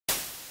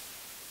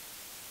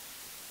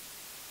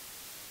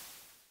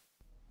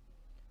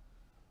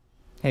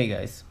Hey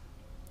guys,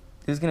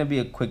 this is going to be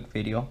a quick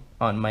video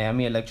on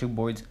Miami Electric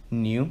Board's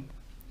new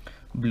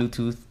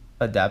Bluetooth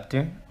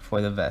adapter for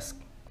the VESC.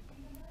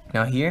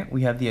 Now here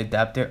we have the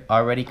adapter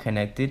already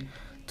connected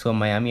to a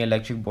Miami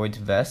Electric Board's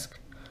VESC,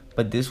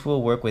 but this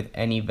will work with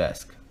any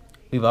VESC.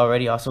 We've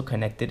already also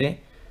connected it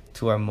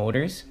to our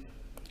motors.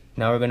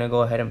 Now we're going to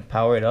go ahead and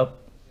power it up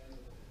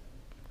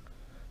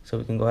so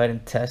we can go ahead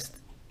and test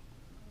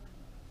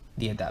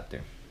the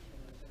adapter.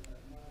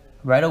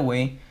 Right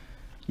away,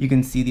 you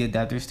can see the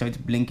adapter starts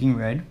blinking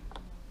red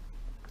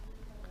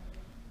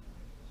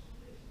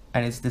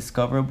and it's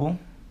discoverable,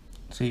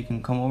 so you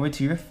can come over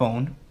to your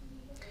phone.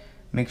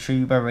 Make sure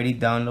you've already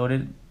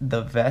downloaded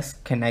the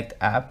VESC Connect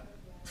app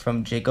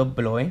from Jacob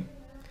Bloy.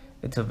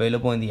 It's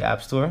available in the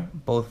App Store,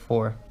 both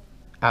for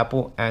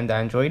Apple and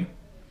Android.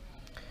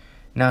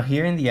 Now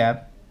here in the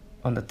app,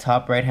 on the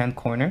top right hand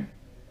corner,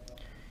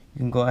 you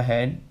can go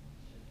ahead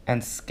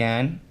and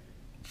scan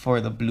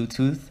for the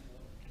Bluetooth.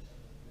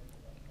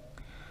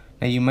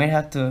 Now you might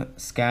have to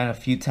scan a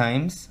few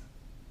times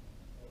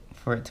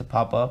for it to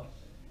pop up.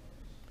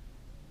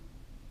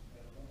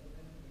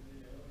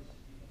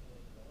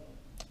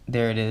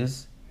 There it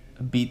is,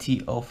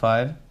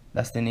 BT05,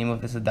 that's the name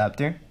of this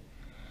adapter.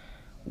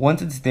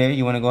 Once it's there,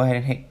 you want to go ahead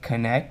and hit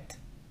connect,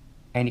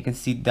 and you can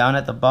see down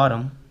at the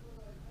bottom,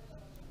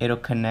 it'll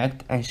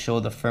connect and show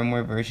the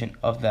firmware version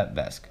of that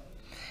VESC.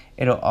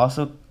 It'll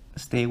also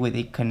stay with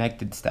a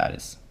connected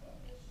status.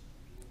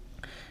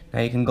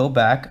 Now you can go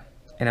back,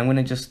 and I'm going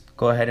to just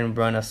go ahead and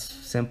run a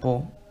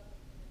simple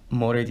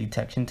motor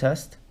detection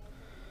test.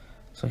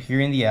 So here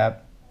in the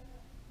app,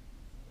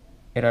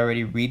 it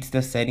already reads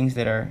the settings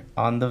that are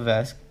on the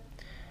VESC,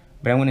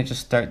 but I'm going to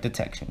just start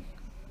detection.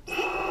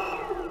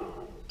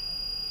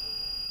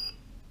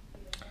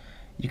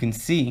 You can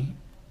see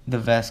the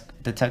VESC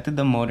detected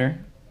the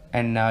motor,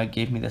 and now it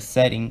gave me the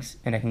settings,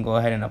 and I can go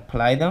ahead and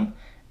apply them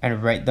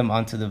and write them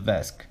onto the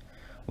VESC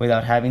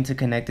without having to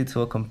connect it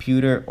to a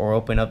computer or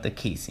open up the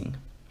casing.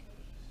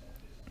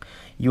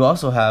 You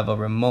also have a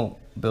remote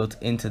built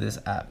into this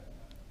app.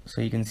 So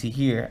you can see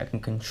here, I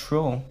can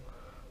control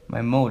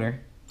my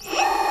motor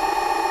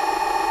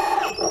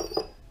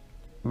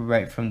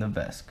right from the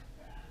VESC.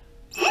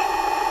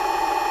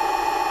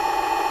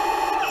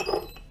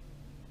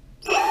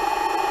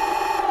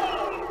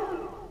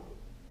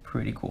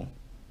 Pretty cool.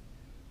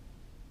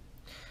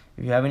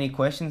 If you have any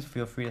questions,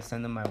 feel free to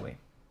send them my way.